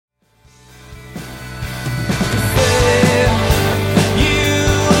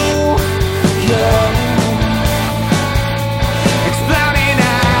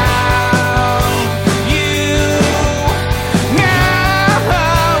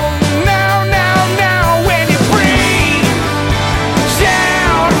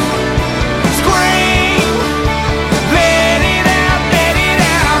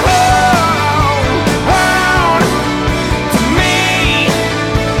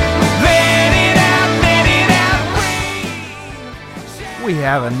We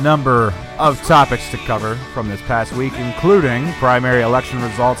have a number of topics to cover from this past week, including primary election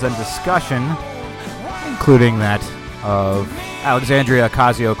results and discussion, including that of Alexandria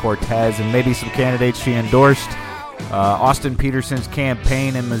Ocasio-Cortez and maybe some candidates she endorsed. Austin Peterson's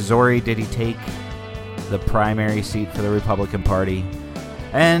campaign in Missouri. Did he take the primary seat for the Republican Party?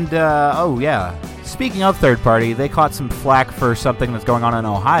 And, speaking of third party, they caught some flack for something that's going on in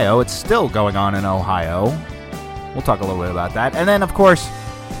Ohio. It's still going on in Ohio. We'll talk a little bit about that. And then, of course,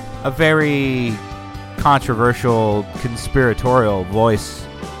 a very controversial, conspiratorial voice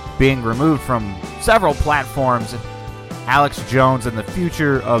being removed from several platforms. Alex Jones and the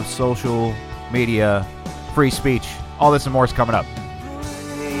future of social media, free speech. All this and more is coming up.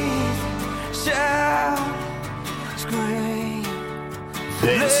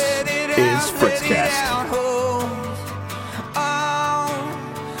 This is Fritzcast.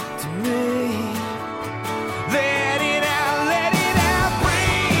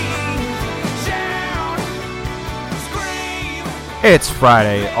 It's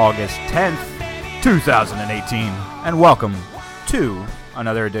Friday, August 10th, 2018, and welcome to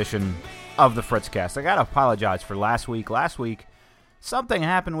another edition of the Fritzcast. I gotta apologize for last week. Last week, something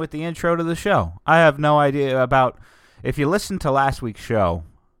happened with the intro to the show. I have no idea about... If you listened to last week's show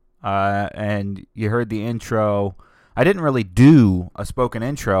and you heard the intro, I didn't really do a spoken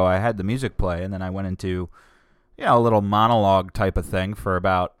intro. I had the music play, and then I went into, a little monologue type of thing for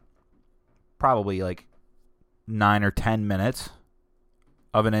about probably like 9 or 10 minutes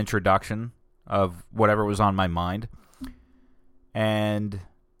of an introduction of whatever was on my mind. And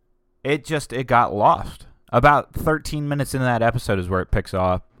it got lost. About 13 minutes into that episode is where it picks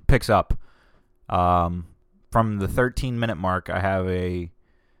up. From the 13-minute mark, I have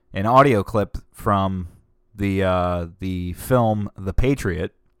an audio clip from the film The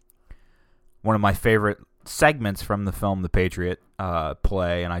Patriot, one of my favorite segments from the film The Patriot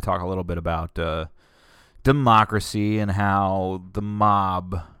play, and I talk a little bit about democracy and how the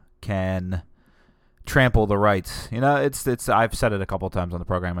mob can trample the rights. It's I've said it a couple times on the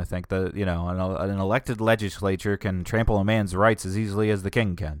program. I think that an elected legislature can trample a man's rights as easily as the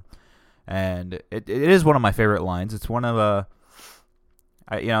king can. And it is one of my favorite lines. It's one of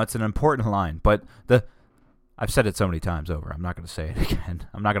it's an important line. But I've said it so many times over. I'm not going to say it again.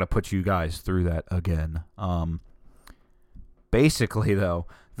 I'm not going to put you guys through that again. Basically, though,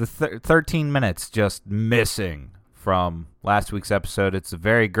 the 13 minutes just missing from last week's episode. It's a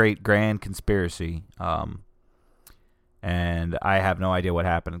very great grand conspiracy. And I have no idea what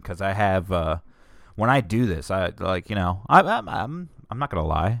happened because I have when I do this, I'm not going to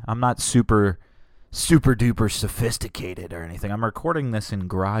lie. I'm not super duper sophisticated or anything. I'm recording this in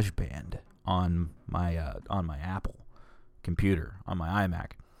GarageBand on my Apple computer, on my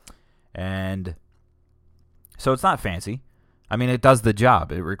iMac. And so it's not fancy. I mean, it does the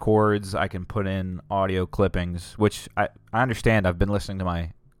job. It records. I can put in audio clippings, which I understand. I've been listening to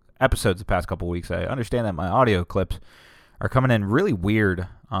my episodes the past couple weeks. I understand that my audio clips are coming in really weird.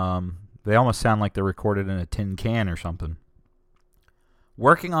 They almost sound like they're recorded in a tin can or something.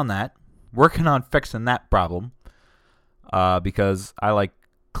 Working on fixing that problem, because I like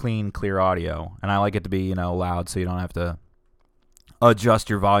clean, clear audio, and I like it to be, loud, so you don't have to adjust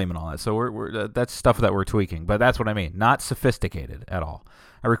your volume and all that. So that's stuff that we're tweaking, but that's what I mean. Not sophisticated at all.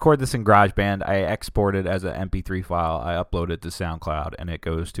 I record this in GarageBand. I export it as an MP3 file. I upload it to SoundCloud, and it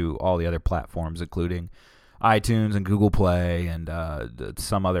goes to all the other platforms, including iTunes and Google Play and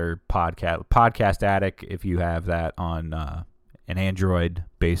some other Podcast Addict. If you have that on an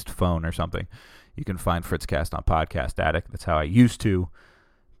Android-based phone or something, you can find Fritzcast on Podcast Addict. That's how I used to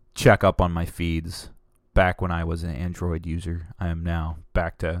check up on my feeds back when I was an Android user. I am now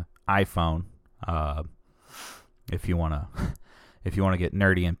back to iPhone. If you want to get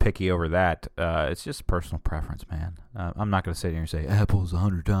nerdy and picky over that, it's just personal preference, man. I'm not going to sit here and say Apple's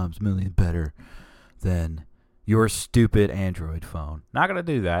 100 times million better than your stupid Android phone. Not going to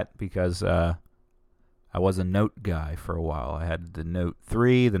do that because I was a Note guy for a while. I had the Note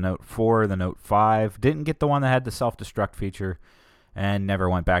 3, the Note 4, the Note 5. Didn't get the one that had the self-destruct feature and never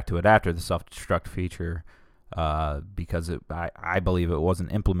went back to it after the self-destruct feature because I believe it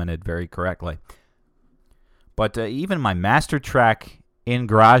wasn't implemented very correctly. But even my master track in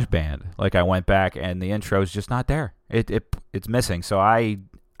GarageBand, like I went back and the intro is just not there. It's missing. So I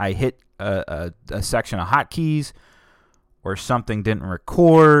hit a section of hotkeys, or something didn't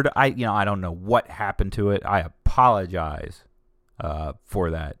record. I don't know what happened to it. I apologize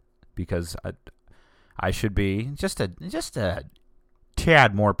for that because I should be just a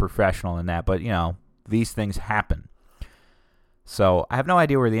tad more professional than that. But these things happen. So I have no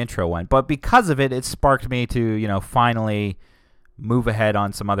idea where the intro went, but because of it, it sparked me to finally move ahead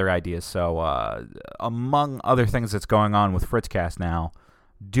on some other ideas. So among other things that's going on with Fritzcast now,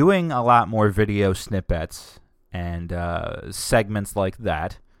 doing a lot more video snippets and segments like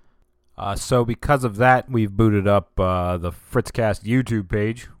that. So because of that, we've booted up the Fritzcast YouTube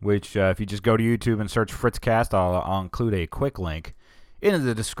page, which if you just go to YouTube and search Fritzcast, I'll include a quick link in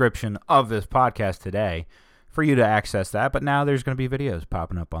the description of this podcast today for you to access that. But now there's going to be videos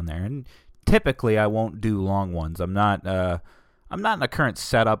popping up on there, and typically I won't do long ones. I'm not in a current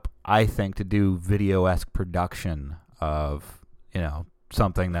setup, I think, to do video-esque production of,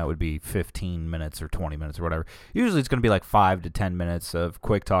 something that would be 15 minutes or 20 minutes or whatever. Usually it's going to be like 5 to 10 minutes of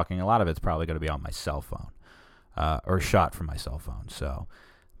quick talking. A lot of it's probably going to be on my cell phone or shot from my cell phone. So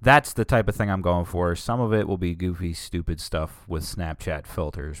that's the type of thing I'm going for. Some of it will be goofy, stupid stuff with Snapchat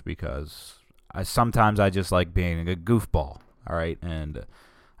filters because sometimes I just like being a goofball, all right? And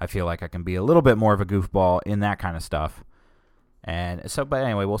I feel like I can be a little bit more of a goofball in that kind of stuff. And so, but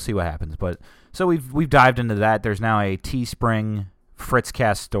anyway, we'll see what happens. But so we've dived into that. There's now a Teespring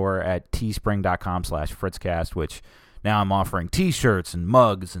Fritzcast store at teespring.com/Fritzcast, which now I'm offering T-shirts and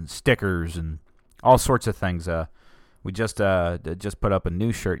mugs and stickers and all sorts of things. We just put up a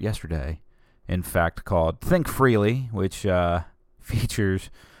new shirt yesterday, in fact, called Think Freely, which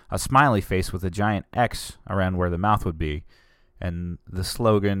features a smiley face with a giant X around where the mouth would be. And the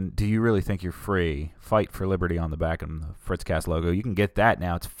slogan, "Do you really think you're free? Fight for liberty" on the back of the Fritzcast logo. You can get that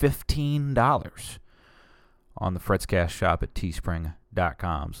now. It's $15 on the Fritzcast shop at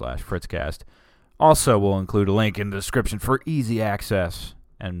teespring.com/Fritzcast. Also, we'll include a link in the description for easy access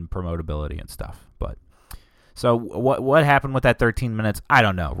and promotability and stuff. But so what happened with that 13 minutes? I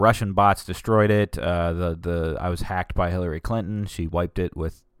don't know. Russian bots destroyed it. I was hacked by Hillary Clinton. She wiped it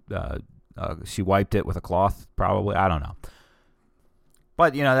with a cloth, probably. I don't know.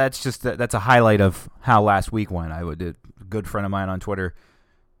 But that's a highlight of how last week went. A good friend of mine on Twitter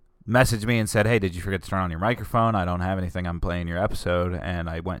messaged me and said, "Hey, did you forget to turn on your microphone? I don't have anything. I'm playing your episode." And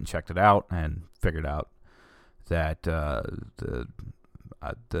I went and checked it out and figured out that the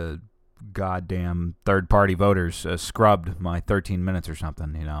goddamn third-party voters scrubbed my 13 minutes or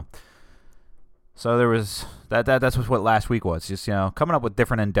something, So there was that's what last week was. Just coming up with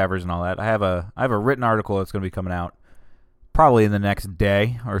different endeavors and all that. I have a written article that's going to be coming out probably in the next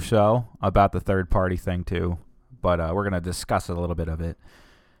day or so about the third-party thing too. But we're going to discuss a little bit of it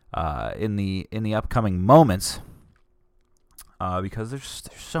in the upcoming moments because there's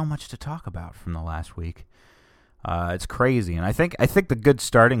so much to talk about from the last week. It's crazy, and I think the good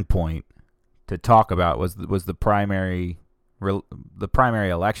starting point to talk about was the primary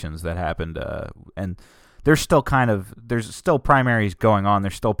elections that happened, and there's still primaries going on.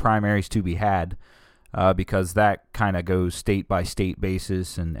 There's still primaries to be had because that kind of goes state by state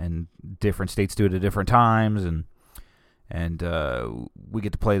basis, and different states do it at different times, and we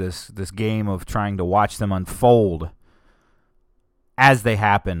get to play this game of trying to watch them unfold as they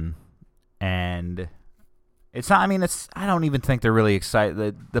happen. And it's not. I mean, I don't even think they're really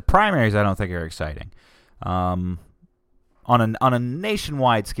excited. The primaries, I don't think are exciting. On a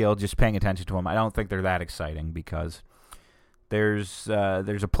nationwide scale, just paying attention to them, I don't think they're that exciting because there's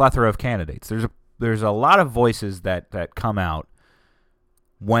a plethora of candidates. There's a lot of voices that come out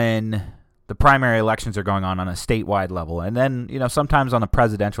when the primary elections are going on a statewide level, and then sometimes on a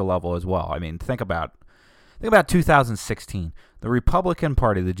presidential level as well. I mean, think about 2016. The Republican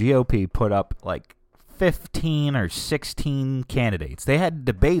Party, the GOP, put up like 15 or 16 candidates. They had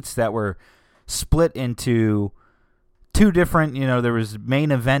debates that were split into two different. There was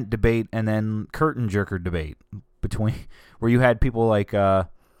main event debate and then curtain jerker debate between where you had people like Bobby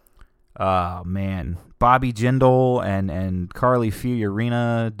Jindal and Carly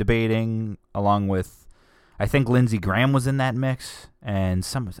Fiorina debating, along with, I think Lindsey Graham was in that mix, and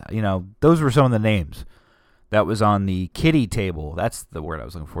those were some of the names that was on the kiddie table. That's the word I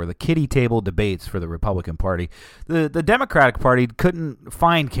was looking for. The kiddie table debates for the Republican Party. The Democratic Party couldn't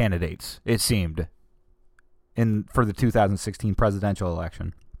find candidates, it seemed, for the 2016 presidential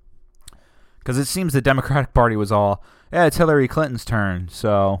election. Because it seems the Democratic Party was all, it's Hillary Clinton's turn,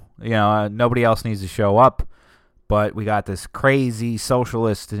 so nobody else needs to show up. But we got this crazy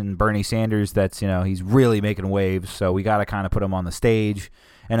socialist in Bernie Sanders that's he's really making waves, so we got to kind of put him on the stage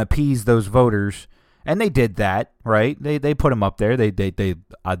and appease those voters. And they did that, right? They put him up there. They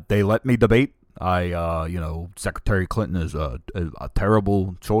let me debate. Secretary Clinton is a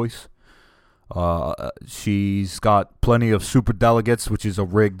terrible choice. She's got plenty of superdelegates, which is a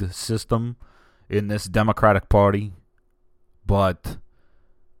rigged system in this Democratic Party. But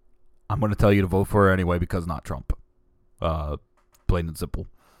I'm going to tell you to vote for her anyway because not Trump. Plain and simple.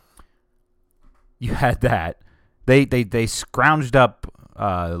 You had that. They scrounged up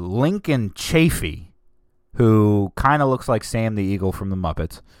Lincoln Chafee, who kind of looks like Sam the Eagle from the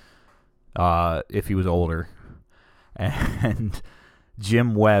Muppets, if he was older, and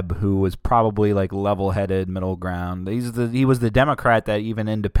Jim Webb, who was probably like level-headed, middle ground. He was the Democrat that even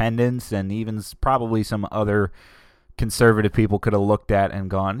independents and even probably some other conservative people could have looked at and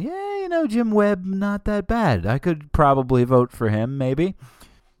gone, yeah, you know, Jim Webb, not that bad. I could probably vote for him, maybe.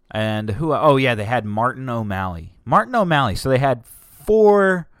 And who? Oh, yeah, they had Martin O'Malley. So they had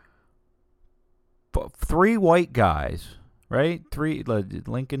three white guys, right?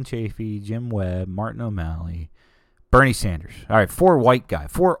 Lincoln Chafee, Jim Webb, Martin O'Malley, Bernie Sanders. All right, 4 white guys,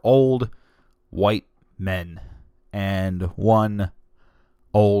 4 old white men, and 1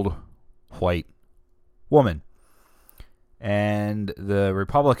 old white woman. And the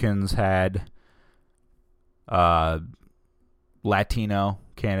Republicans had Latino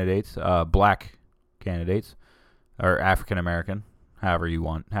candidates, black candidates, or African American, however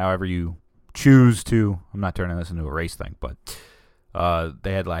you choose to. I'm not turning this into a race thing, but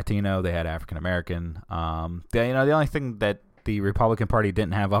they had Latino, they had African American. The only thing that the Republican Party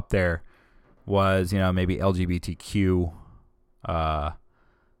didn't have up there was, maybe LGBTQ, or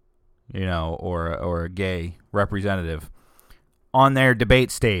a gay representative on their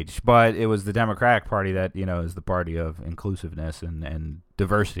debate stage. But it was the Democratic Party that, is the party of inclusiveness and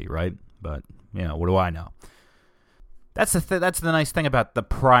diversity, right? But, what do I know? That's the nice thing about the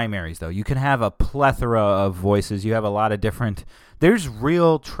primaries, though. You can have a plethora of voices. You have a lot of different... There's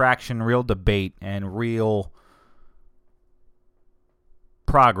real traction, real debate, and real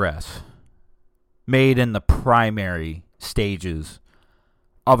progress made in the primary stages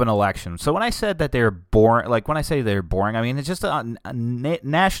of an election. So when I said that they're boring, I mean, it's just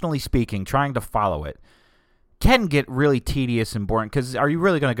nationally speaking, trying to follow it can get really tedious and boring, because are you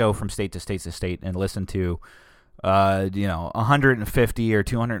really going to go from state to state to state and listen to 150 or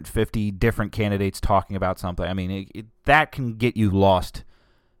 250 different candidates talking about something? I mean, that can get you lost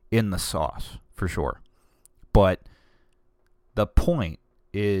in the sauce, for sure. But the point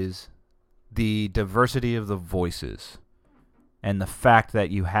is the diversity of the voices and the fact that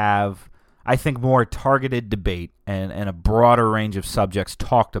you have, I think, more targeted debate and a broader range of subjects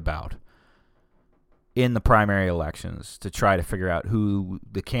talked about in the primary elections to try to figure out who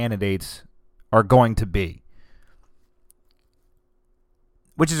the candidates are going to be,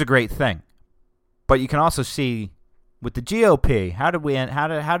 which is a great thing. But you can also see with the GOP, how did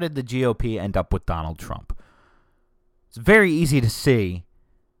the GOP end up with Donald Trump? It's very easy to see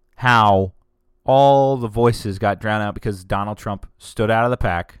how all the voices got drowned out because Donald Trump stood out of the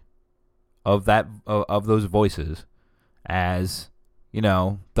pack of those voices as,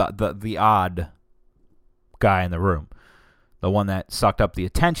 the odd guy in the room, the one that sucked up the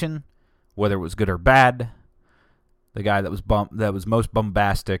attention, whether it was good or bad. The guy that was most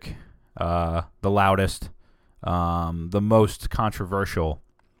bombastic, the loudest, the most controversial,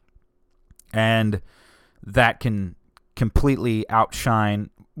 and that can completely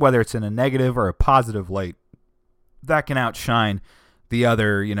outshine, whether it's in a negative or a positive light, that can outshine the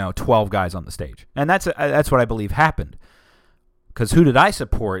other 12 guys on the stage, and that's what I believe happened. Because who did I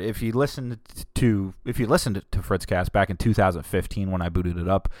support? If you listened to Fritzcast back in 2015 when I booted it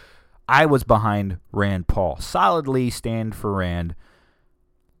up, I was behind Rand Paul. Solidly stand for Rand.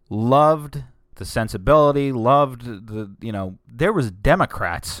 Loved the sensibility. Loved there was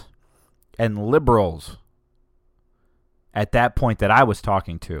Democrats and liberals at that point that I was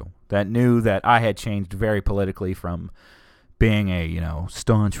talking to that knew that I had changed very politically from being a,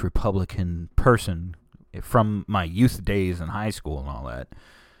 staunch Republican person from my youth days in high school and all that.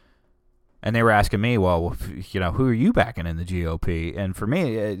 And they were asking me, well, who are you backing in the GOP? And for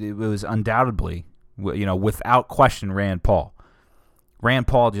me, it was undoubtedly, without question, Rand Paul. Rand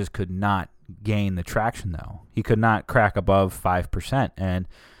Paul just could not gain the traction, though. He could not crack above 5%. And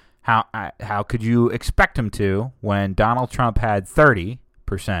how could you expect him to when Donald Trump had 30%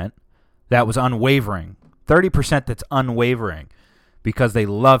 that was unwavering? 30% that's unwavering because they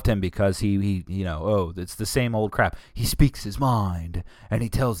loved him because he it's the same old crap. He speaks his mind and he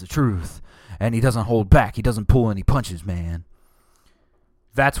tells the truth. And he doesn't hold back. He doesn't pull any punches, man.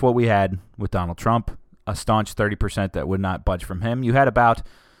 That's what we had with Donald Trump, a staunch 30% that would not budge from him. You had about,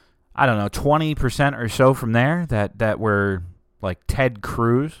 20% or so from there that were like Ted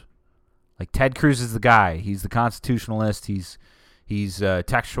Cruz. Like Ted Cruz is the guy. He's the constitutionalist. He's a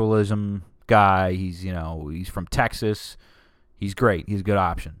textualism guy. He's from Texas. He's great. He's a good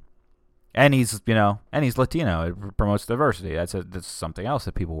option. And he's Latino. It promotes diversity. That's something else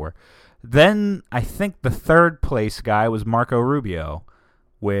that people were. Then I think the third place guy was Marco Rubio,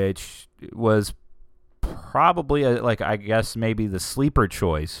 which was probably I guess maybe the sleeper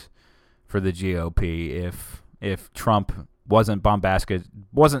choice for the GOP if Trump wasn't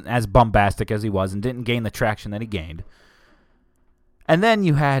as bombastic as he was and didn't gain the traction that he gained. And then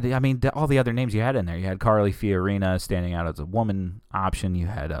you had, all the other names you had in there. You had Carly Fiorina standing out as a woman option. You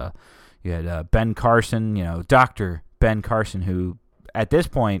had Ben Carson, Dr. Ben Carson, who at this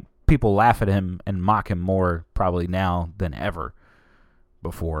point people laugh at him and mock him more probably now than ever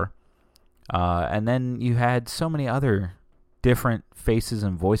before. And then you had so many other different faces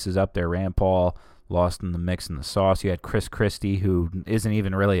and voices up there. Rand Paul lost in the mix and the sauce. You had Chris Christie, who isn't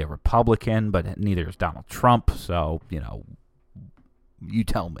even really a Republican, but neither is Donald Trump. So, you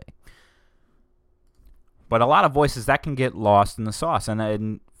tell me. But a lot of voices that can get lost in the sauce.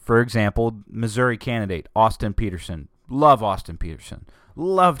 And for example, Missouri candidate Austin Peterson. Love Austin Peterson.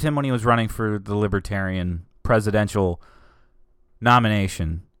 Loved him when he was running for the Libertarian presidential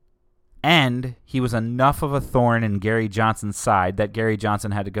nomination. And he was enough of a thorn in Gary Johnson's side that Gary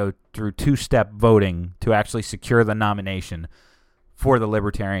Johnson had to go through two-step voting to actually secure the nomination for the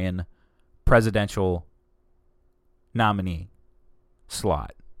Libertarian presidential nominee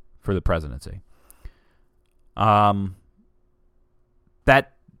slot for the presidency. That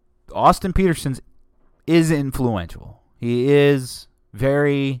Austin Peterson is influential. He is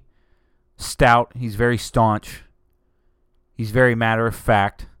very stout. He's very staunch. He's very matter of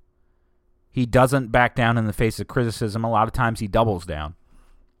fact. He doesn't back down in the face of criticism. A lot of times he doubles down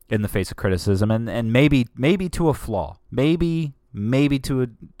in the face of criticism, and maybe to a flaw. Maybe to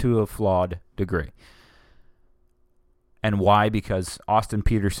a flawed degree. And why? Because Austin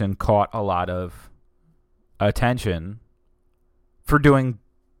Peterson caught a lot of attention for doing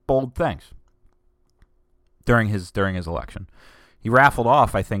bold things during his election. He raffled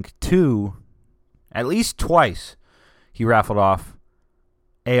off, I think, at least twice, he raffled off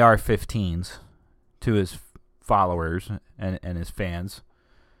AR-15s to his followers and his fans,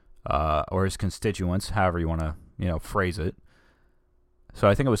 or his constituents, however you want to phrase it. So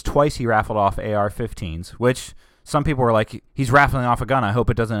I think it was twice he raffled off AR-15s, which some people were like, he's raffling off a gun. I hope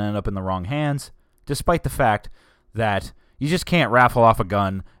it doesn't end up in the wrong hands, despite the fact that you just can't raffle off a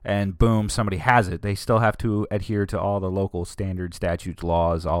gun and boom, somebody has it. They still have to adhere to all the local standard statutes,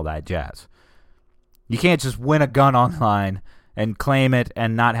 laws, all that jazz. You can't just win a gun online and claim it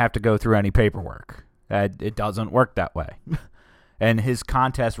and not have to go through any paperwork. It doesn't work that way. And his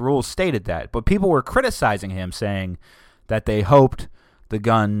contest rules stated that. But people were criticizing him, saying that they hoped the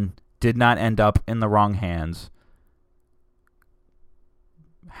gun did not end up in the wrong hands.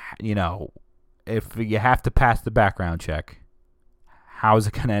 If you have to pass the background check, how is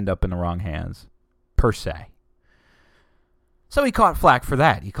it going to end up in the wrong hands, per se? So he caught flack for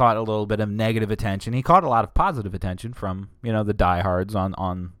that. He caught a little bit of negative attention. He caught a lot of positive attention from, the diehards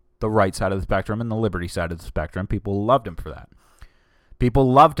on the right side of the spectrum and the liberty side of the spectrum. People loved him for that.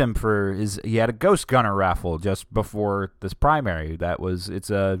 People loved him for he had a Ghost Gunner raffle just before this primary. It's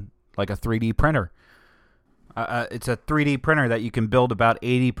a 3D printer. It's a 3D printer that you can build about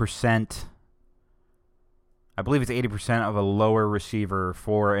 80%. I believe it's 80% of a lower receiver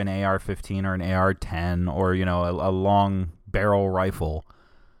for an AR-15 or an AR-10 or, a long barrel rifle.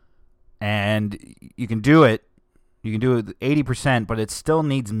 And you can do it 80%, but it still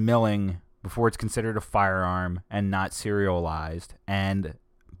needs milling before it's considered a firearm and not serialized. And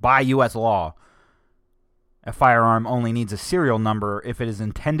by U.S. law, a firearm only needs a serial number if it is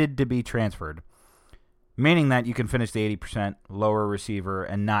intended to be transferred, meaning that you can finish the 80% lower receiver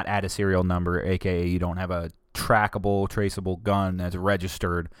and not add a serial number, a.k.a. you don't have a trackable, traceable gun that's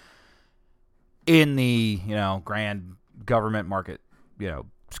registered in the, grand government market,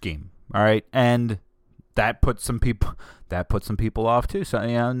 scheme. All right. And that puts some people off too. So,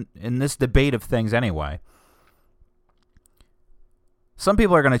 in this debate of things anyway, some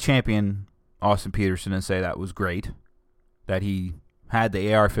people are going to champion Austin Peterson and say that was great, that he had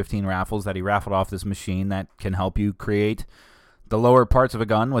the AR-15 raffles, that he raffled off this machine that can help you create the lower parts of a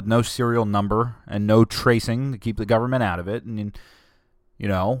gun with no serial number and no tracing to keep the government out of it. And,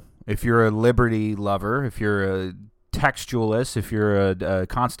 if you're a liberty lover, if you're a textualist, if you're a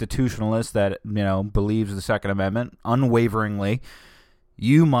constitutionalist that, believes the Second Amendment unwaveringly,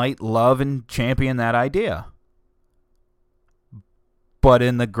 you might love and champion that idea. But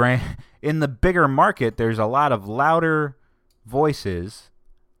in the bigger market, there's a lot of louder voices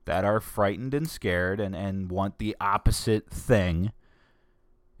that are frightened and scared and want the opposite thing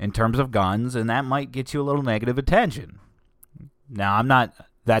in terms of guns, and that might get you a little negative attention. Now,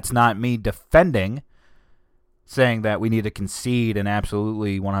 that's not me defending, saying that we need to concede and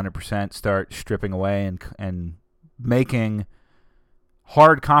absolutely 100% start stripping away and making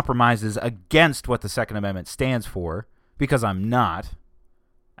hard compromises against what the Second Amendment stands for, because I'm not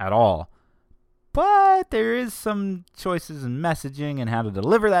at all. But there is some choices in messaging and how to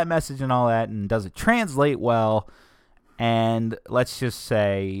deliver that message and all that, and does it translate well? And let's just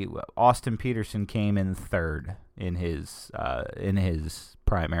say Austin Peterson came in third in his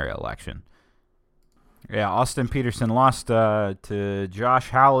primary election. Yeah, Austin Peterson lost to Josh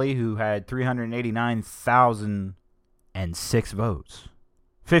Hawley, who had 389,006 votes,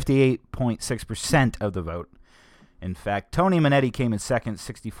 58.6% of the vote. In fact, Tony Minetti came in second,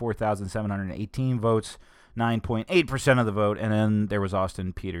 64,718 votes, 9.8% of the vote, and then there was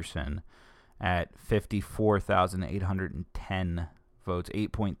Austin Peterson at 54,810 votes,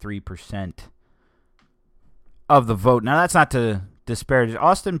 8.3% of the vote. Now, that's not to disparage.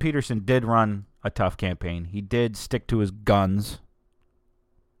 Austin Peterson did run a tough campaign. He did stick to his guns.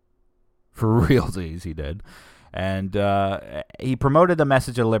 For realsies, he did. And he promoted the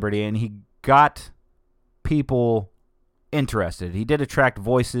message of liberty, and he got people interested. He did attract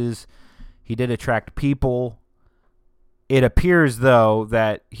voices. He did attract people. It appears, though,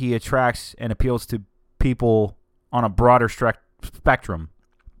 that he attracts and appeals to people on a broader spectrum.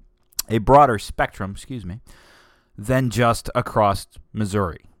 A broader spectrum, than just across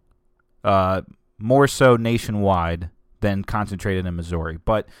Missouri. More so nationwide than concentrated in Missouri.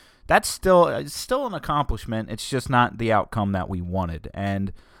 But that's still an accomplishment. It's just not the outcome that we wanted.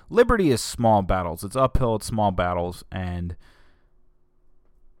 And liberty is small battles. It's uphill, it's small battles. And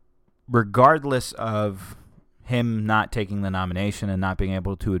regardless of him not taking the nomination and not being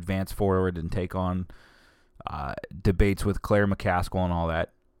able to advance forward and take on debates with Claire McCaskill and all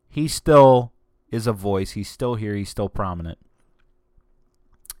that, he still is a voice. He's still here. He's still prominent.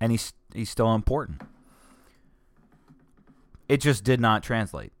 And he's still important. It just did not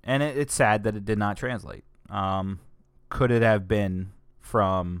translate. And it's sad that it did not translate. Could it have been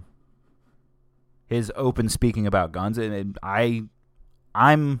from his open speaking about guns? And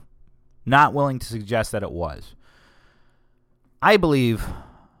I'm not willing to suggest that it was. I believe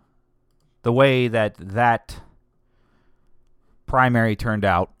the way that primary turned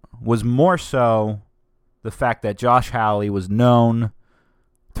out was more so the fact that Josh Hawley was known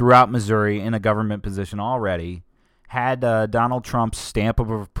throughout Missouri in a government position already, had Donald Trump's stamp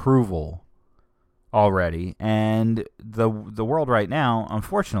of approval already, and the world right now,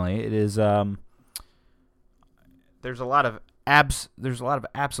 unfortunately, it is there's a lot of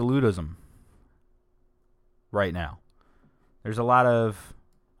absolutism right now. There's a lot of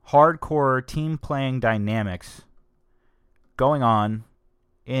hardcore team playing dynamics going on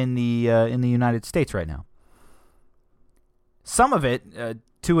in the United States right now. Some of it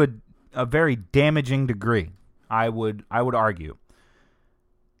to a very damaging degree, I would argue.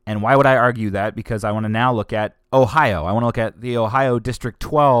 And why would I argue that? Because I want to now look at Ohio. I want to look at the Ohio District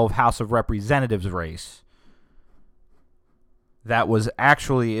 12 House of Representatives race. That was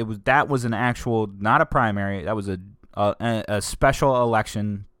an actual, not a primary. That was a special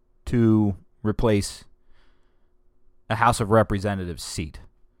election to replace a House of Representatives seat.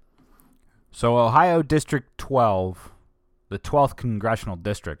 So Ohio District 12, the 12th Congressional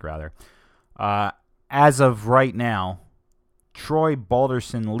District, rather, as of right now, Troy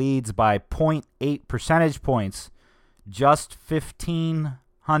Balderson leads by 0.8 percentage points, just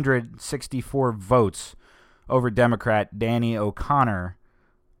 1,564 votes over Democrat Danny O'Connor.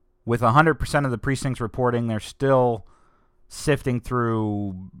 With 100% of the precincts reporting, they're still sifting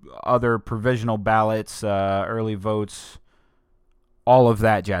through other provisional ballots, early votes, all of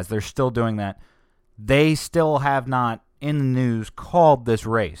that jazz. They're still doing that. They still have not, in the news, called this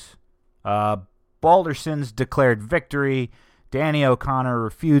race. Balderson's declared victory. Danny O'Connor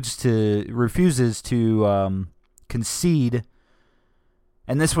refuses to concede.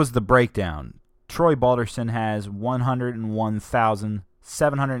 And this was the breakdown. Troy Balderson has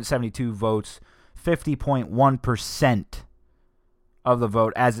 101,772 votes, 50.1% of the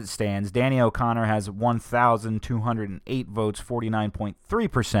vote as it stands. Danny O'Connor has 1,208 votes,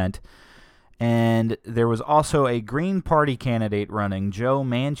 49.3%. And there was also a Green Party candidate running, Joe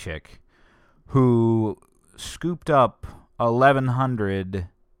Manchin, who scooped up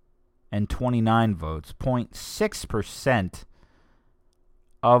 1,129 votes, 0.6%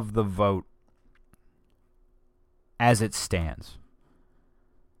 of the vote as it stands.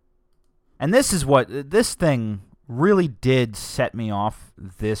 And this is what this thing really did set me off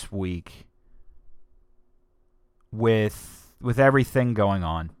this week with everything going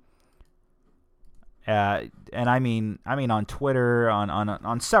on. And I mean on Twitter,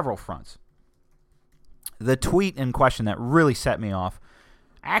 on several fronts. The tweet in question that really set me off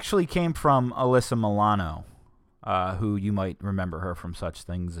actually came from Alyssa Milano, who you might remember her from such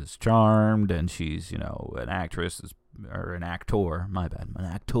things as Charmed, and she's, an actress, or an actor, my bad, an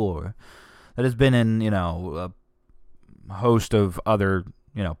actor, that has been in, a host of other,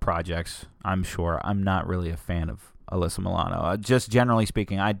 projects, I'm sure. I'm not really a fan of Alyssa Milano. Just generally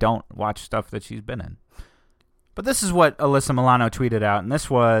speaking, I don't watch stuff that she's been in. But this is what Alyssa Milano tweeted out, and this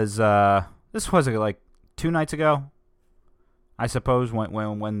was like 2 nights ago, I suppose,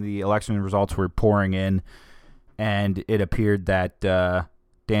 when the election results were pouring in, and it appeared that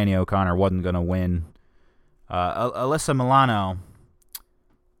Danny O'Connor wasn't going to win. Alyssa Milano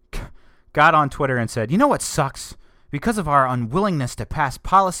got on Twitter and said, "You know what sucks? Because of our unwillingness to pass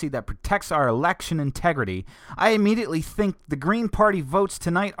policy that protects our election integrity, I immediately think the Green Party votes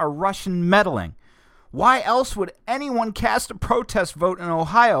tonight are Russian meddling. Why else would anyone cast a protest vote in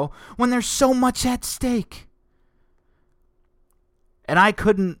Ohio when there's so much at stake?" And I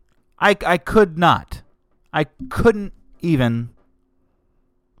couldn't even,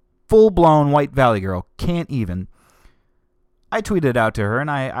 full-blown White Valley girl, can't even. I tweeted out to her,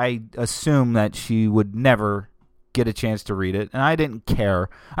 and I assumed that she would never get a chance to read it, and I didn't care.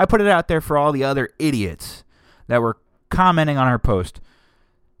 I put it out there for all the other idiots that were commenting on her post,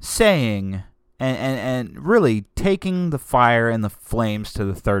 saying, and really taking the fire and the flames to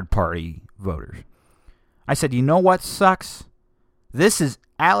the third-party voters. I said, you know what sucks? This is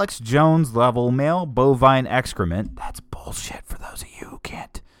Alex Jones level male bovine excrement. That's bullshit for those of you who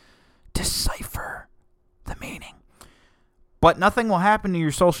can't decipher the meaning. But nothing will happen to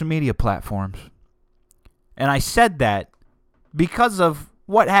your social media platforms. And I said that because of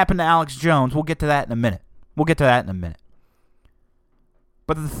what happened to Alex Jones. We'll get to that in a minute.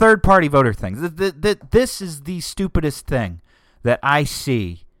 But the third-party voter thing, this is the stupidest thing that I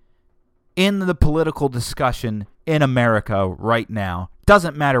see in the political discussion in America right now.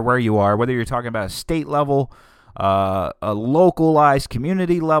 Doesn't matter where you are, whether you're talking about a state level, a localized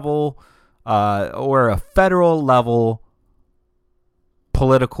community level, or a federal level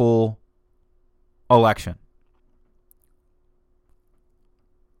political election.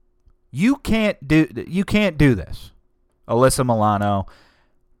 You can't do this, Alyssa Milano,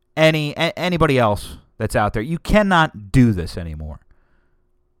 anybody else that's out there. You cannot do this anymore.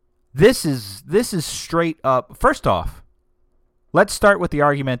 This is straight up. First off, let's start with the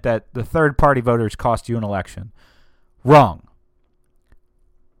argument that the third-party voters cost you an election. Wrong.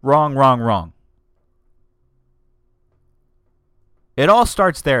 It all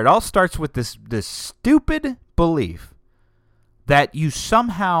starts there. It all starts with this stupid belief that you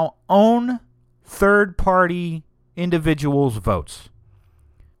somehow own third-party individuals' votes.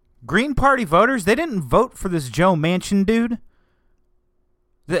 Green Party voters, they didn't vote for this Joe Manchin dude.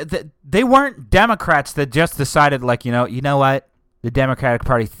 They weren't Democrats that just decided, like, you know what? The Democratic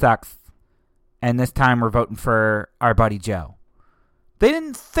Party sucks, and this time we're voting for our buddy Joe. They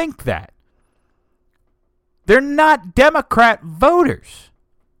didn't think that. They're not Democrat voters.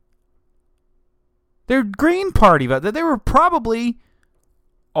 They're Green Party voters. They were probably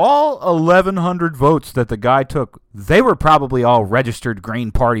all 1,100 votes that the guy took. They were probably all registered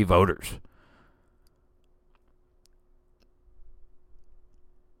Green Party voters.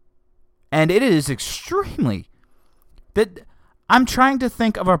 And it is extremely that I'm trying to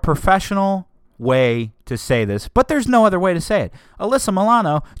think of a professional way to say this, but there's no other way to say it. Alyssa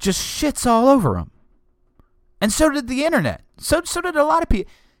Milano just shits all over him. And so did the internet. So did a lot of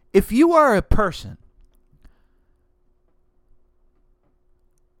people. If you are a person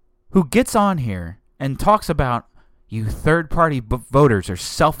who gets on here and talks about you third-party voters are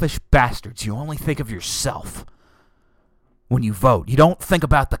selfish bastards, you only think of yourself when you vote. You don't think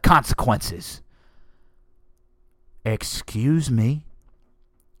about the consequences. Excuse me,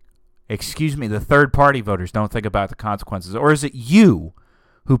 the third-party voters don't think about the consequences. Or is it you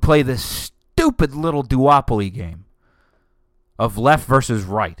who play this stupid little duopoly game of left versus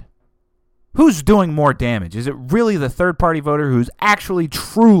right? Who's doing more damage? Is it really the third-party voter who's actually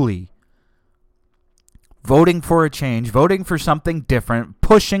truly voting for a change, voting for something different,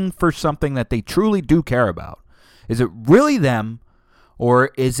 pushing for something that they truly do care about? Is it really them,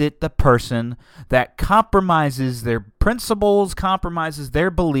 or is it the person that compromises their principles, compromises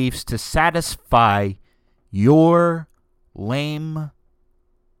their beliefs to satisfy your lame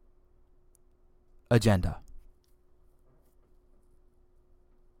agenda?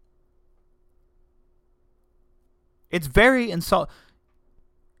 It's very insulting,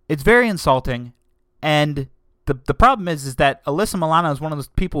 and the problem is that Alyssa Milano is one of those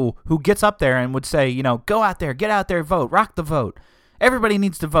people who gets up there and would say, go out there, get out there, vote, rock the vote. Everybody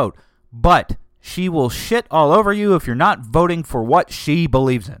needs to vote. But she will shit all over you if you're not voting for what she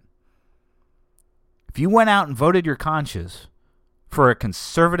believes in. If you went out and voted your conscience for a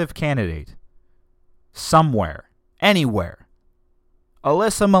conservative candidate somewhere, anywhere,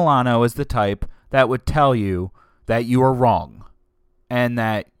 Alyssa Milano is the type that would tell you that you are wrong and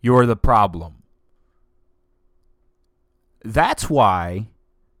that you're the problem. That's why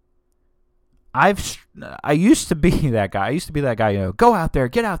I used to be that guy. I used to be that guy, go out there,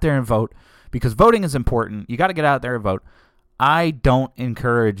 get out there and vote, because voting is important. You got to get out there and vote. I don't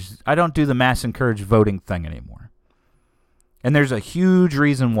do the mass encouraged voting thing anymore. And there's a huge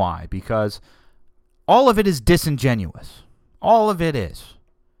reason why, because all of it is disingenuous. All of it is.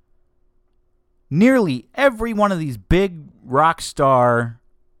 Nearly every one of these big rock star,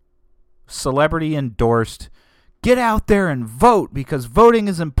 celebrity endorsed, get out there and vote because voting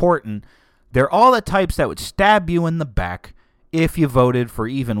is important. They're all the types that would stab you in the back if you voted for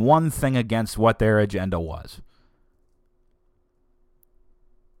even one thing against what their agenda was.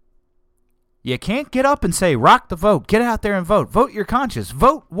 You can't get up and say, rock the vote, get out there and vote. Vote your conscience.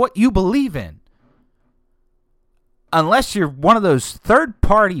 Vote what you believe in. Unless you're one of those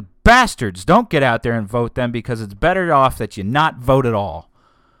third-party bastards, don't get out there and vote them, because it's better off that you not vote at all.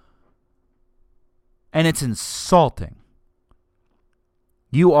 And it's insulting.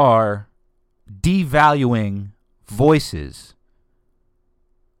 You are devaluing voices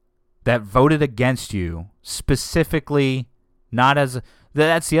that voted against you, specifically not as...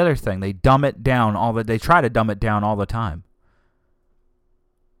 That's the other thing. They dumb it down they try to dumb it down all the time.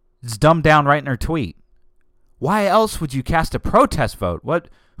 It's dumbed down right in their tweet. Why else would you cast a protest vote?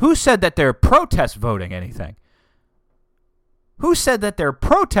 Who said that they're protest voting anything? Who said that they're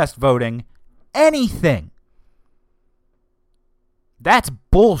protest voting anything? That's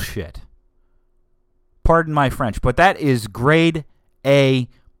bullshit. Pardon my French, but that is grade A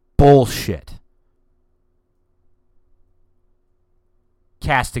bullshit.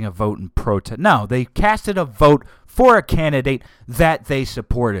 Casting a vote in protest. No, they casted a vote for a candidate that they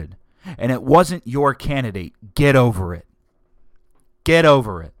supported. And it wasn't your candidate. Get over it. Get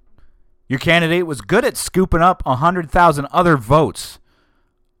over it. Your candidate was good at scooping up 100,000 other votes,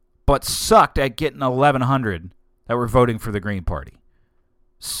 but sucked at getting 1,100 that were voting for the Green Party.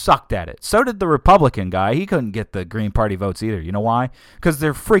 Sucked at it. So did the Republican guy. He couldn't get the Green Party votes either. You know why? Because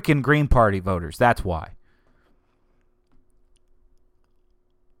they're freaking Green Party voters. That's why.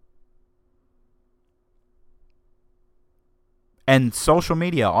 And social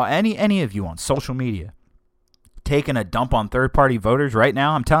media, any of you on social media, taking a dump on third-party voters right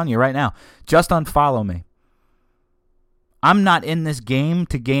now, I'm telling you right now, just unfollow me. I'm not in this game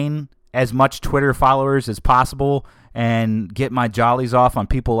to gain as much Twitter followers as possible and get my jollies off on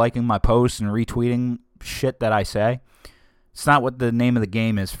people liking my posts and retweeting shit that I say. It's not what the name of the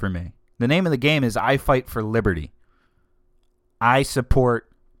game is for me. The name of the game is I fight for liberty. I support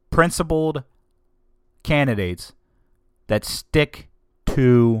principled candidates that stick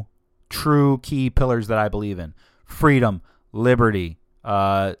to true key pillars that I believe in. Freedom, liberty,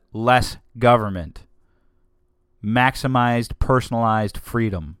 less government, maximized personalized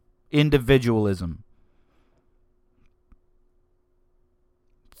freedom, individualism,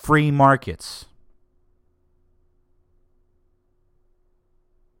 free markets.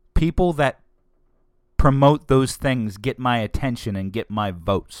 People that promote those things get my attention and get my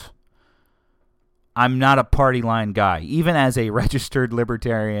votes. I'm not a party line guy. Even as a registered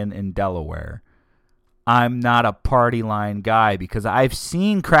libertarian in Delaware, I'm not a party line guy because I've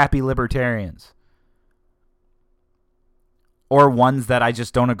seen crappy libertarians. Or ones that I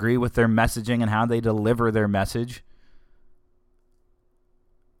just don't agree with their messaging and how they deliver their message.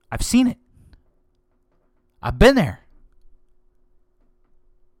 I've seen it. I've been there.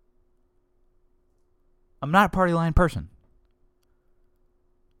 I'm not a party line person.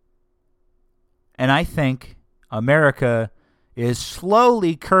 And I think America is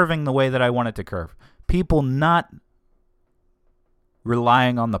slowly curving the way that I want it to curve. People not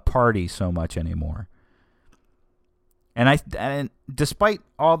relying on the party so much anymore. And despite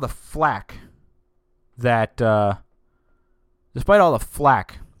all the flack that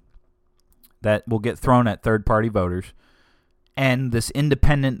will get thrown at third-party voters, and this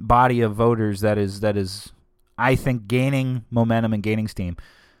independent body of voters that is, I think, gaining momentum and gaining steam.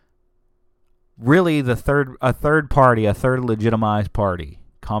 Really, a third legitimized party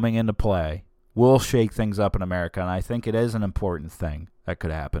coming into play will shake things up in America, and I think it is an important thing that could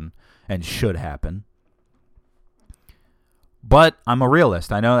happen and should happen. But I'm a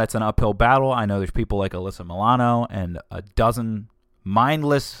realist. I know that's an uphill battle. I know there's people like Alyssa Milano and a dozen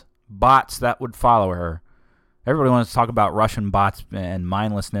mindless bots that would follow her. Everybody wants to talk about Russian bots and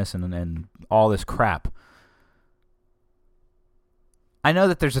mindlessness and all this crap. I know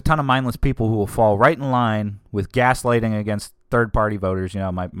that there's a ton of mindless people who will fall right in line with gaslighting against third-party voters.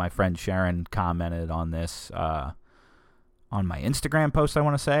 My friend Sharon commented on this on my Instagram post, I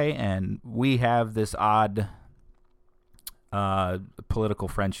want to say, and we have this odd political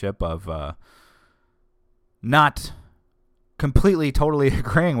friendship of not completely, totally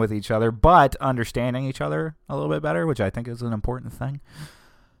agreeing with each other, but understanding each other a little bit better, which I think is an important thing.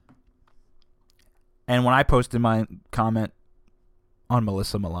 And when I posted my comment on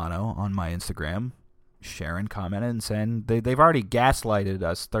Melissa Milano on my Instagram, Sharon commented and saying they've already gaslighted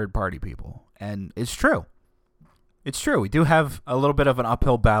us third-party people. And it's true. It's true. We do have a little bit of an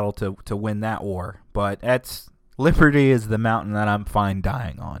uphill battle to win that war, but liberty is the mountain that I'm fine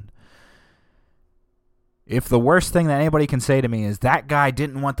dying on. If the worst thing that anybody can say to me is that guy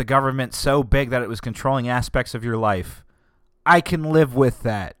didn't want the government so big that it was controlling aspects of your life, I can live with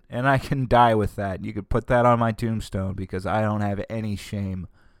that, and I can die with that. You could put that on my tombstone because I don't have any shame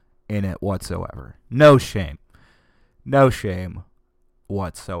in it whatsoever. No shame. No shame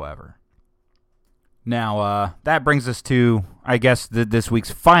whatsoever. Now, that brings us to, I guess, this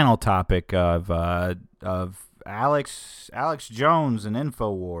week's final topic of Alex Jones and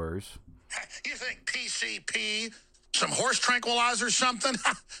InfoWars. You think PCP, some horse tranquilizer or something?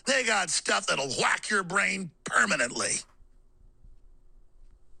 They got stuff that'll whack your brain permanently.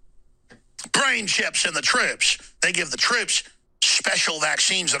 Brain chips in the troops. They give the troops special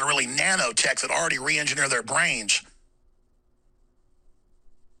vaccines that are really nanotech that already re-engineer their brains.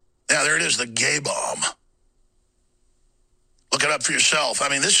 Yeah, there it is, the gay bomb. Look it up for yourself. I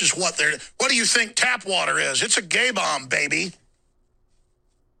mean, this is what do you think tap water is? It's a gay bomb, baby.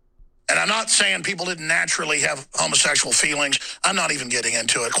 And I'm not saying people didn't naturally have homosexual feelings. I'm not even getting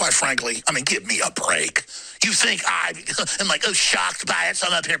into it, quite frankly. I mean, give me a break. You think I am shocked by it, so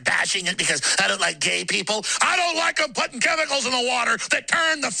I'm up here bashing it because I don't like gay people? I don't like them putting chemicals in the water that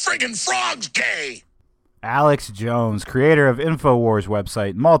turn the friggin' frogs gay. Alex Jones, creator of InfoWars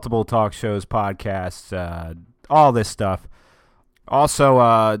website, multiple talk shows, podcasts, all this stuff. Also,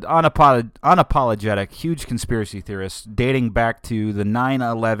 unapologetic, huge conspiracy theorist, dating back to the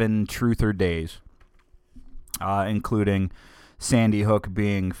 9/11 truther days, including Sandy Hook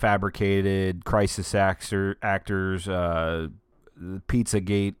being fabricated, crisis actors, the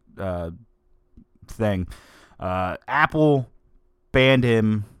Pizzagate thing. Apple banned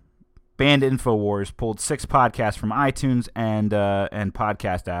him, banned InfoWars, pulled 6 podcasts from iTunes and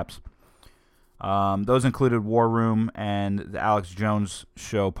podcast apps. Those included War Room and the Alex Jones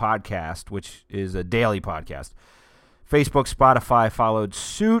Show podcast, which is a daily podcast. Facebook, Spotify followed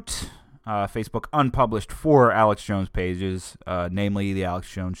suit. Facebook unpublished 4 Alex Jones pages, namely the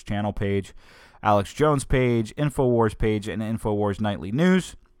Alex Jones channel page, Alex Jones page, InfoWars page, and InfoWars Nightly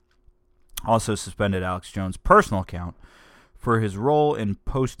News. Also suspended Alex Jones' personal account for his role in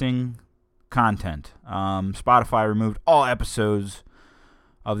posting content. Spotify removed all episodes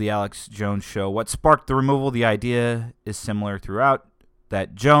of the Alex Jones Show. What sparked the removal? The idea is similar throughout,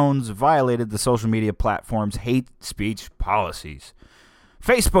 that Jones violated the social media platform's hate speech policies.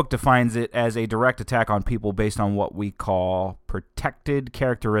 Facebook defines it as a direct attack on people based on what we call protected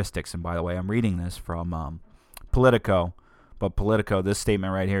characteristics. And by the way, I'm reading this from Politico, but Politico, this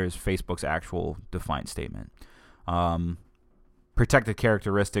statement right here is Facebook's actual defined statement. Protected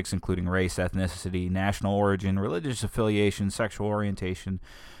characteristics including race, ethnicity, national origin, religious affiliation, sexual orientation,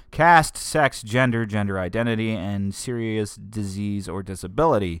 caste, sex, gender identity, and serious disease or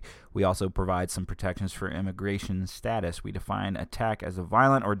disability. We also provide some protections for immigration status. We define attack as a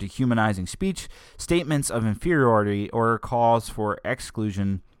violent or dehumanizing speech, statements of inferiority, or calls for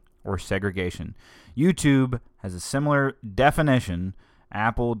exclusion or segregation. YouTube has a similar definition.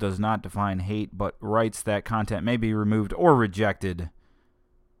 Apple does not define hate, but writes that content may be removed or rejected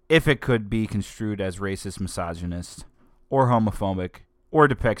if it could be construed as racist, misogynist, or homophobic, or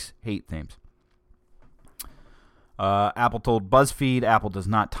depicts hate themes. Apple told BuzzFeed Apple does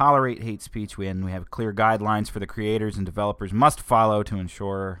not tolerate hate speech. We have clear guidelines for the creators and developers must follow to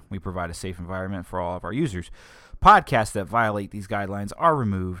ensure we provide a safe environment for all of our users. Podcasts that violate these guidelines are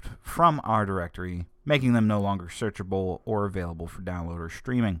removed from our directory, making them no longer searchable or available for download or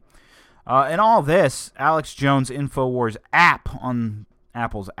streaming. In all this, Alex Jones' InfoWars app on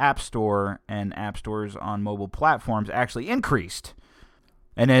Apple's App Store and app stores on mobile platforms actually increased.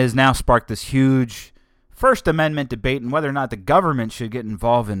 And it has now sparked this huge First Amendment debate on whether or not the government should get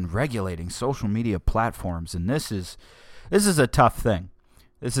involved in regulating social media platforms. And this is a tough thing.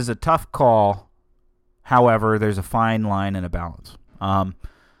 This is a tough call. However, there's a fine line and a balance.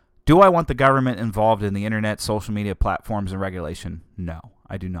 Do I want the government involved in the internet, social media platforms, and regulation? No,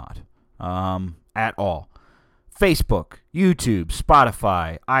 I do not. At all. Facebook, YouTube,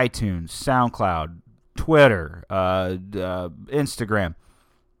 Spotify, iTunes, SoundCloud, Twitter, Instagram.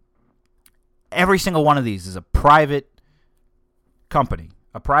 Every single one of these is a private company,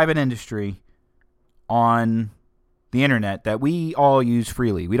 a private industry on the internet that we all use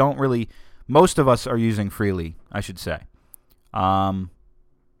freely. We don't really, most of us are using freely, I should say.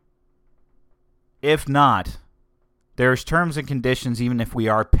 If not, there's terms and conditions even if we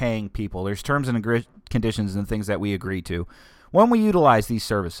are paying people. There's terms and conditions and things that we agree to when we utilize these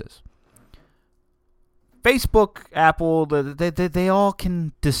services. Facebook, Apple, they all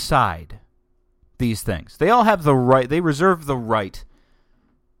can decide these things. They all have the right, they reserve the right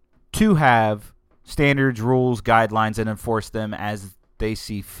to have standards, rules, guidelines, and enforce them as they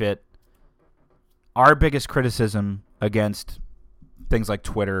see fit. Our biggest criticism against things like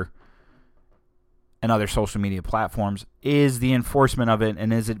Twitter and other social media platforms is the enforcement of it,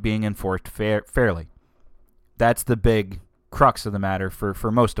 and is it being enforced fairly? That's the big crux of the matter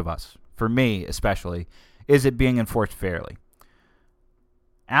for most of us. For me especially, is it being enforced fairly?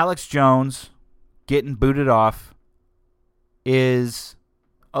 Alex Jones getting booted off is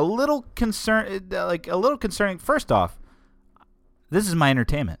a little concerning. First off, this is my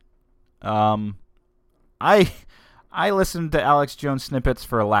entertainment. I listen to Alex Jones snippets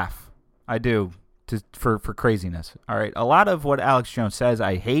for a laugh. I do. For craziness. All right. A lot of what Alex Jones says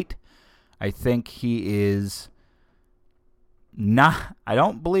I hate. I think he is not. I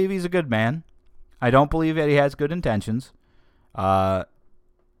don't believe he's a good man. I don't believe that he has good intentions. I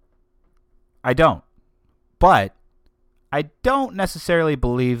don't. But I don't necessarily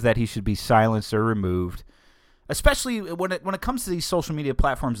believe that he should be silenced or removed, especially when it comes to these social media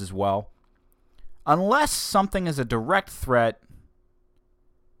platforms as well. Unless something is a direct threat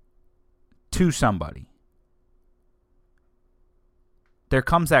to somebody, there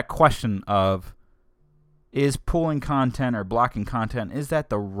comes that question of, is pulling content or blocking content, is that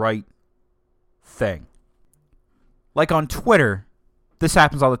the right thing? Like on Twitter, this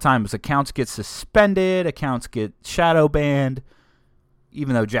happens all the time. As accounts get suspended, accounts get shadow banned,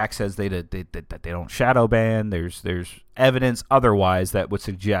 even though Jack says that they don't shadow ban. There's evidence otherwise that would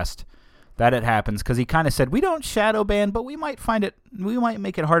suggest that it happens, because he kind of said, we don't shadow ban, but we might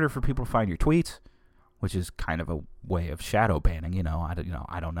make it harder for people to find your tweets, which is kind of a way of shadow banning. I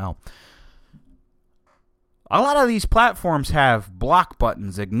don't know. A lot of these platforms have block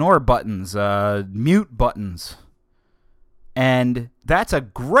buttons, ignore buttons, mute buttons, and that's a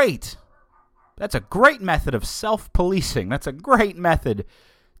great method of self-policing. That's a great method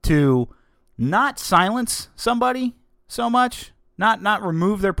to not silence somebody so much. Not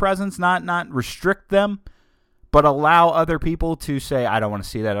remove their presence, not restrict them, but allow other people to say, I don't want to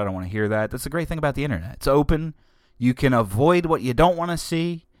see that, I don't want to hear that. That's the great thing about the internet. It's open. You can avoid what you don't want to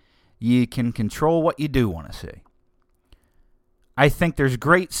see. You can control what you do want to see. I think there's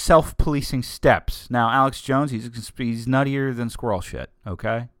great self-policing steps. Now, Alex Jones, he's nuttier than squirrel shit,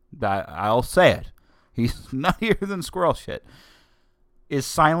 okay? I'll say it. He's nuttier than squirrel shit. Is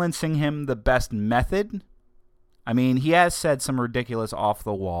silencing him the best method? I mean, he has said some ridiculous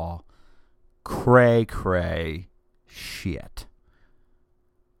off-the-wall, cray shit.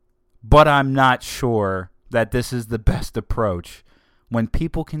 But I'm not sure that this is the best approach when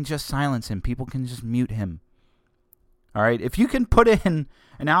people can just silence him. People can just mute him. All right? If you can put in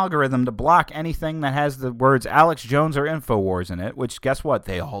an algorithm to block anything that has the words Alex Jones or InfoWars in it, which guess what?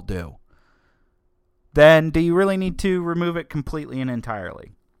 They all do. Then do you really need to remove it completely and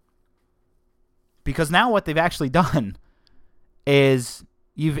entirely? Because now what they've actually done is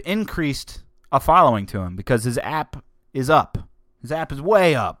you've increased a following to him because his app is up. His app is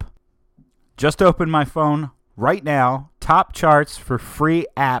way up. Just opened my phone right now. Top charts for free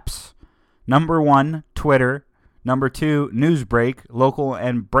apps. Number 1, Twitter. Number 2, Newsbreak, local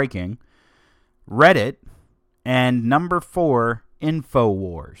and breaking. Reddit. And number 4,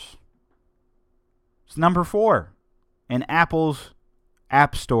 InfoWars. It's number 4 in Apple's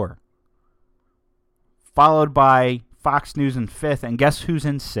App Store. Followed by Fox News in 5th, and guess who's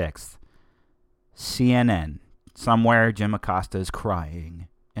in 6th? CNN. Somewhere Jim Acosta is crying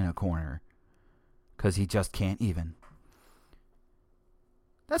in a corner because he just can't even.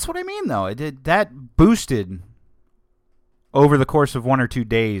 That's what I mean, though. That boosted over the course of 1 or 2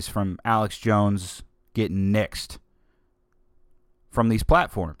 days from Alex Jones getting nixed from these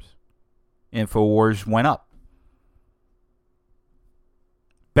platforms. InfoWars went up.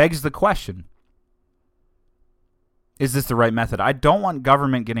 Begs the question, is this the right method? I don't want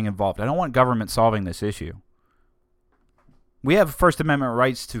government getting involved. I don't want government solving this issue. We have First Amendment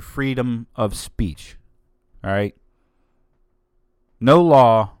rights to freedom of speech. All right? No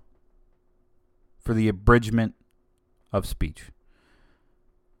law for the abridgment of speech.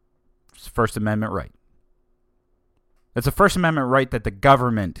 It's a First Amendment right. It's a First Amendment right that the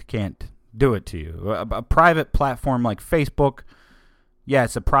government can't do it to you. A private platform like Facebook, yeah,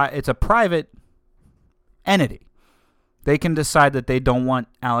 it's a private entity. They can decide that they don't want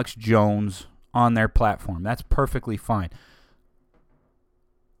Alex Jones on their platform. That's perfectly fine.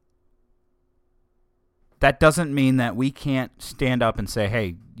 That doesn't mean that we can't stand up and say,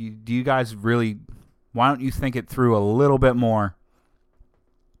 hey, do you guys really, why don't you think it through a little bit more?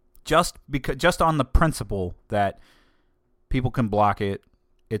 Just on the principle that people can block it.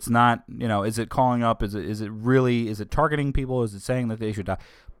 It's not, is it calling up? Is it targeting people? Is it saying that they should die?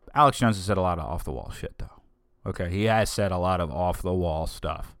 Alex Jones has said a lot of off-the-wall shit, though. Okay, he has said a lot of off-the-wall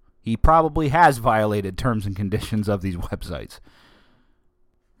stuff. He probably has violated terms and conditions of these websites.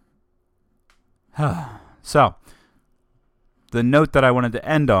 So, the note that I wanted to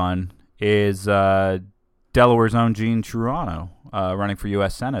end on is Delaware's own Gene Truano running for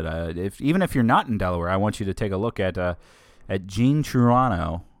U.S. Senate. Even if you're not in Delaware, I want you to take a look at Gene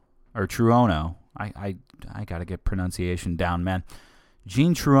Truano, or Truono. I got to get pronunciation down, man.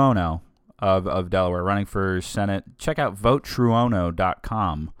 Gene Truano of Delaware running for Senate. Check out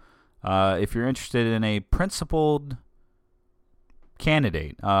votetruono.com if you're interested in a principled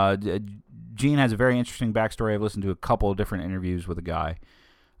candidate. Gene has a very interesting backstory. I've listened to a couple of different interviews with the guy.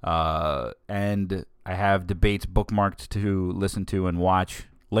 And I have debates bookmarked to listen to and watch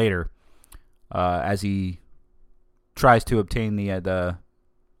later as he tries to obtain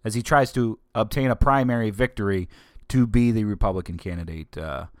a primary victory to be the Republican candidate.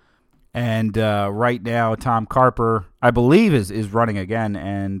 And right now, Tom Carper, I believe, is running again,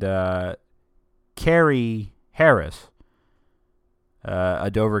 and Carrie Harris, a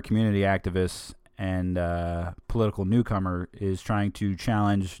Dover community activist and political newcomer, is trying to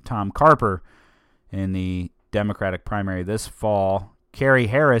challenge Tom Carper in the Democratic primary this fall. Carrie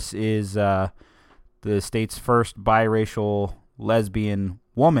Harris is the state's first biracial lesbian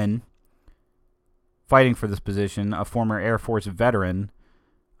woman fighting for this position, a former Air Force veteran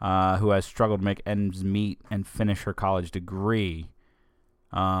who has struggled to make ends meet and finish her college degree.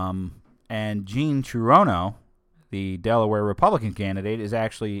 And Gene Truono, the Delaware Republican candidate, is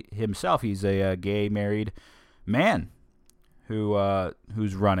actually himself. He's a gay married man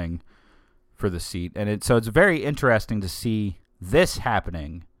who's running for the seat, and so it's very interesting to see this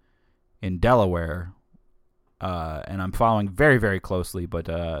happening in Delaware. And I'm following very, very closely. But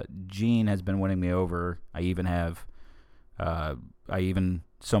Gene has been winning me over. I even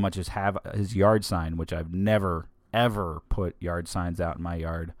so much as have his yard sign, which I've never ever put yard signs out in my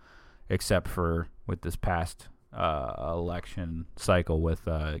yard, except for with this past election cycle with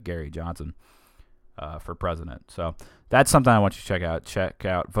Gary Johnson for president. So that's something I want you to check out. Check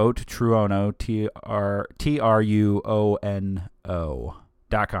out Vote Truono,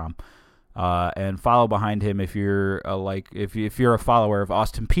 TRUONO.com. And follow behind him if you're if you're a follower of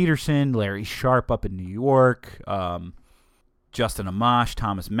Austin Peterson, Larry Sharp up in New York, Justin Amash,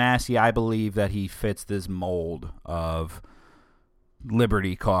 Thomas Massie. I believe that he fits this mold of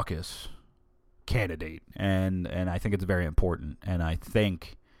Liberty Caucus candidate, and I think it's very important, and I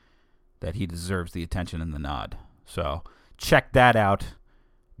think that he deserves the attention and the nod. So check that out.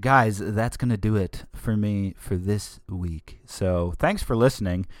 Guys, that's going to do it for me for this week. So thanks for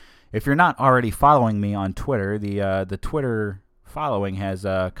listening. If you're not already following me on Twitter, the Twitter following has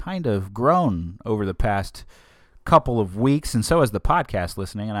kind of grown over the past couple of weeks, and so has the podcast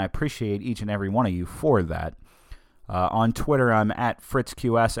listening, and I appreciate each and every one of you for that. On Twitter, I'm at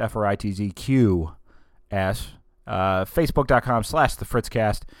FritzQS, FRITZQS. Facebook.com/The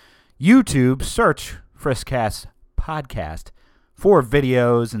Fritzcast. YouTube, search Fritzcast Podcast for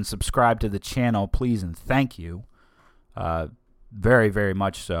videos and subscribe to the channel, please and thank you. Very, very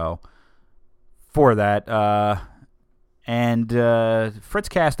much so for that. And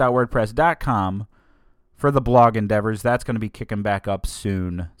fritzcast.wordpress.com for the blog endeavors. That's going to be kicking back up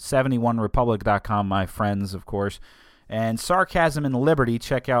soon. 71republic.com, my friends, of course. And Sarcasm and Liberty,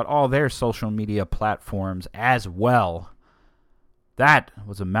 check out all their social media platforms as well. That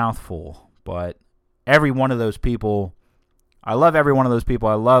was a mouthful, but every one of those people, I love every one of those people.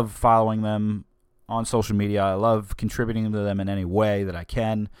 I love following them on social media. I love contributing to them in any way that I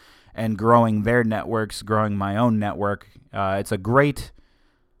can and growing their networks, growing my own network. It's a great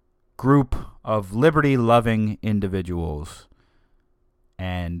group of liberty-loving individuals,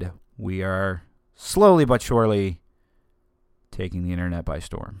 and we are slowly but surely taking the internet by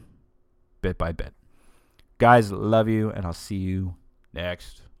storm, bit by bit. Guys, love you, and I'll see you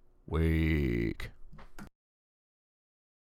next week.